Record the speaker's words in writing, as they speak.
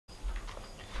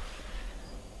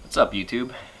What's up,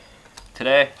 YouTube?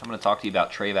 Today I'm going to talk to you about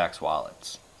Trayvax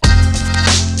wallets.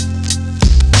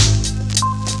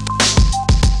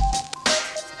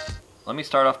 Let me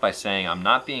start off by saying I'm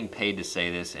not being paid to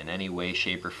say this in any way,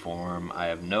 shape, or form. I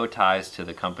have no ties to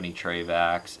the company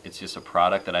Trayvax. It's just a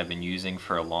product that I've been using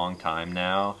for a long time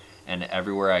now, and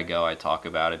everywhere I go I talk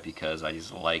about it because I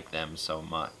just like them so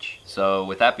much. So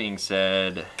with that being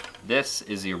said, this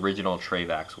is the original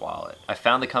Trayvax wallet. I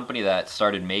found the company that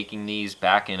started making these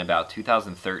back in about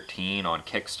 2013 on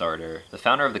Kickstarter. The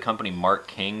founder of the company, Mark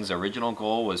King's original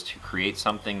goal was to create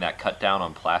something that cut down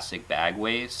on plastic bag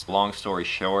waste. Long story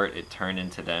short, it turned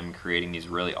into them creating these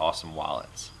really awesome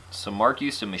wallets. So Mark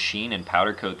used to machine and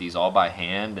powder coat these all by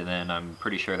hand, and then I'm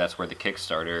pretty sure that's where the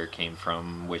Kickstarter came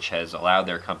from, which has allowed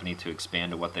their company to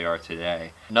expand to what they are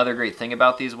today. Another great thing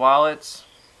about these wallets,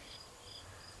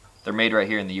 they're made right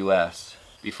here in the US.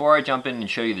 Before I jump in and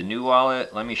show you the new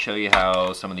wallet, let me show you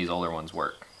how some of these older ones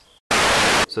work.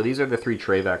 So these are the three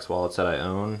Trayvax wallets that I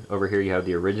own. Over here you have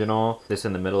the original, this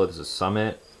in the middle is a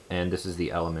Summit, and this is the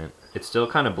Element. It still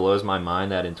kind of blows my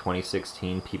mind that in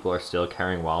 2016 people are still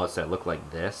carrying wallets that look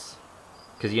like this.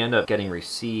 Because you end up getting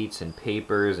receipts and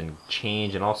papers and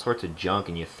change and all sorts of junk,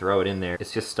 and you throw it in there.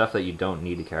 It's just stuff that you don't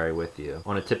need to carry with you.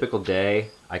 On a typical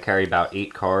day, I carry about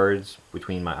 8 cards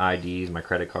between my IDs, my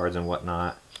credit cards and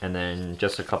whatnot, and then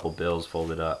just a couple bills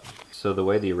folded up. So the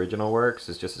way the original works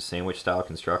is just a sandwich style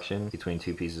construction between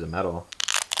two pieces of metal.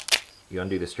 You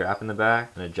undo the strap in the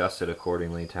back and adjust it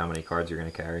accordingly to how many cards you're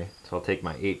going to carry. So I'll take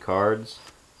my 8 cards,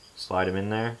 slide them in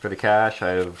there. For the cash, I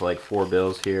have like 4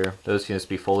 bills here. Those can just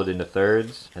be folded into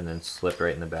thirds and then slipped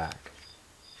right in the back.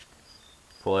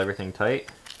 Pull everything tight,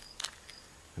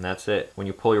 and that's it. When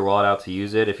you pull your wallet out to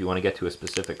use it, if you want to get to a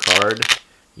specific card,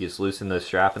 you just loosen the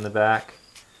strap in the back,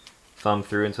 thumb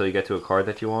through until you get to a card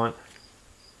that you want,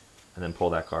 and then pull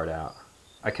that card out.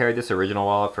 I carried this original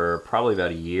wallet for probably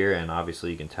about a year, and obviously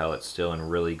you can tell it's still in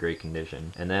really great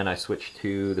condition. And then I switched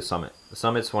to the Summit. The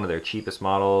Summit's one of their cheapest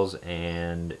models,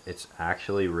 and it's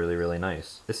actually really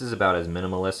nice. This is about as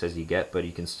minimalist as you get, but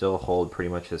you can still hold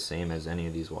pretty much the same as any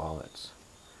of these wallets.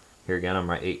 Here again are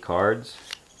my 8 cards.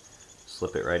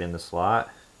 Slip it right in the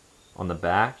slot. On the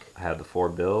back, I have the 4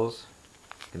 bills.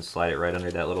 You can slide it right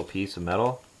under that little piece of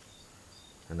metal,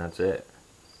 and that's it.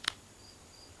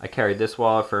 I carried this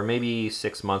wallet for maybe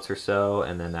 6 months or so,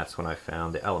 and then that's when I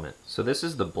found the Element. So this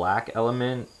is the black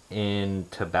Element in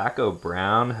tobacco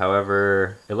brown.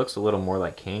 However, it looks a little more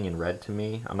like Canyon red to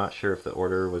me. I'm not sure if the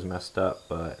order was messed up,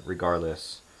 but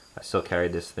regardless, I still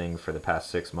carried this thing for the past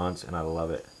 6 months and I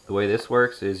love it. The way this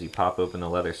works is you pop open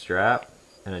the leather strap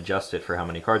and adjust it for how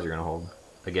many cards you're gonna hold.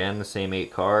 Again, the same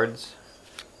 8 cards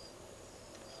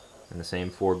and the same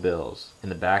 4 bills. In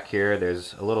the back here,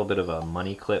 there's a little bit of a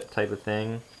money clip type of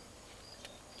thing.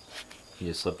 You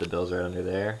just slip the bills right under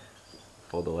there,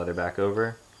 fold the leather back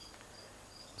over,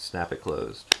 snap it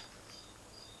closed.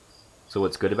 So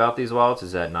what's good about these wallets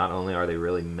is that not only are they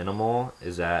really minimal,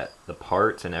 is that the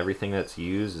parts and everything that's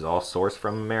used is all sourced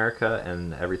from America,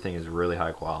 and everything is really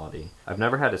high quality. I've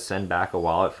never had to send back a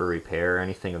wallet for repair or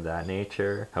anything of that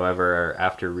nature. However,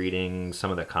 after reading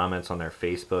some of the comments on their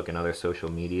Facebook and other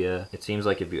social media, it seems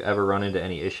like if you ever run into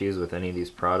any issues with any of these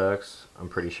products, I'm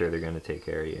pretty sure they're going to take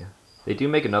care of you. They do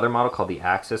make another model called the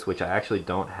Axis, which I actually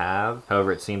don't have.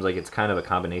 However, it seems like it's kind of a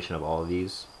combination of all of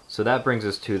these. So that brings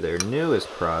us to their newest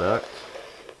product,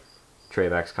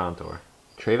 Trayvax Contour.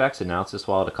 Trayvax announced this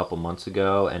wallet a couple months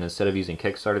ago, and instead of using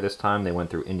Kickstarter this time, they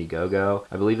went through Indiegogo.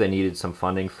 I believe they needed some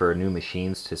funding for new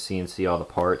machines to CNC all the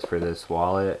parts for this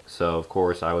wallet, so of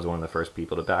course I was one of the first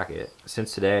people to back it.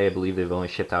 Since today, I believe they've only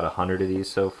shipped out 100 of these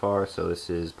so far, so this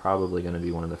is probably going to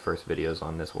be one of the first videos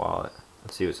on this wallet.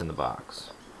 Let's see what's in the box.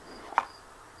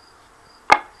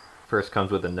 First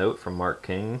comes with a note from Mark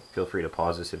King. Feel free to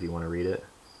pause this if you want to read it.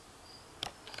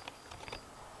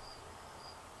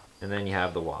 And then you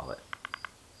have the wallet.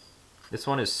 This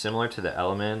one is similar to the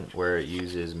Element, where it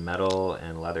uses metal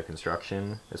and leather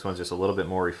construction. This one's just a little bit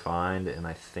more refined, and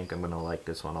I think I'm going to like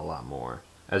this one a lot more.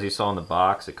 As you saw in the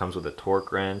box, it comes with a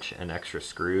torque wrench and extra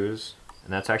screws,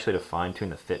 and that's actually to fine-tune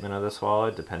the fitment of this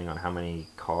wallet depending on how many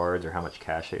cards or how much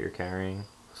cash that you're carrying.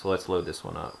 So let's load this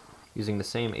one up. Using the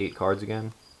same 8 cards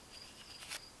again,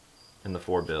 and the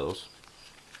 4 bills.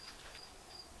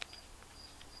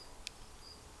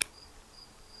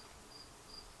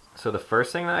 So the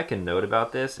first thing that I can note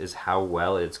about this is how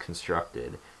well it's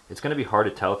constructed. It's going to be hard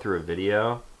to tell through a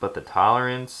video, but the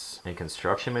tolerance and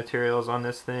construction materials on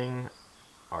this thing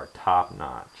are top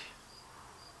notch.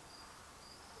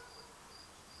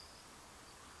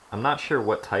 I'm not sure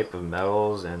what type of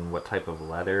metals and what type of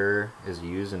leather is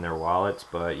used in their wallets,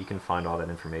 but you can find all that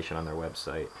information on their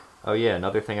website. Oh yeah,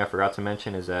 another thing I forgot to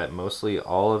mention is that mostly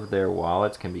all of their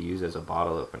wallets can be used as a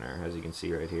bottle opener, as you can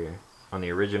see right here. On the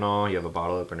original, you have a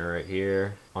bottle opener right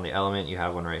here. On the Element, you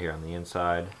have one right here on the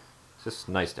inside. It's just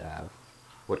nice to have.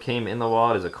 What came in the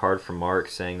wallet is a card from Mark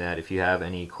saying that if you have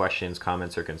any questions,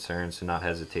 comments, or concerns, do not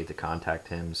hesitate to contact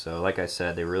him. So like I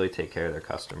said, they really take care of their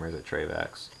customers at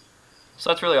Trayvax. So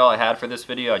that's really all I had for this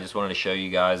video. I just wanted to show you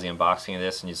guys the unboxing of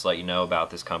this and just let you know about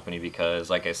this company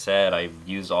because, like I said, I've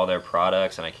used all their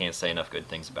products and I can't say enough good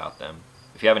things about them.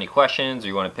 If you have any questions or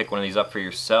you want to pick one of these up for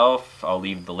yourself, I'll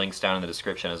leave the links down in the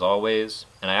description as always.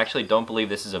 And I actually don't believe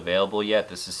this is available yet.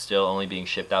 This is still only being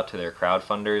shipped out to their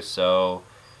crowdfunders, so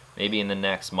maybe in the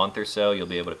next month or so you'll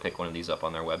be able to pick one of these up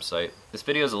on their website. This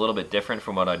video is a little bit different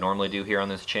from what I normally do here on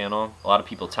this channel. A lot of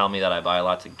people tell me that I buy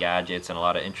lots of gadgets and a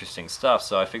lot of interesting stuff,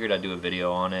 so I figured I'd do a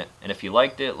video on it. And if you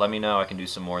liked it, let me know. I can do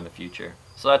some more in the future.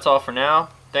 So that's all for now.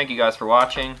 Thank you guys for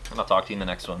watching, and I'll talk to you in the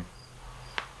next one.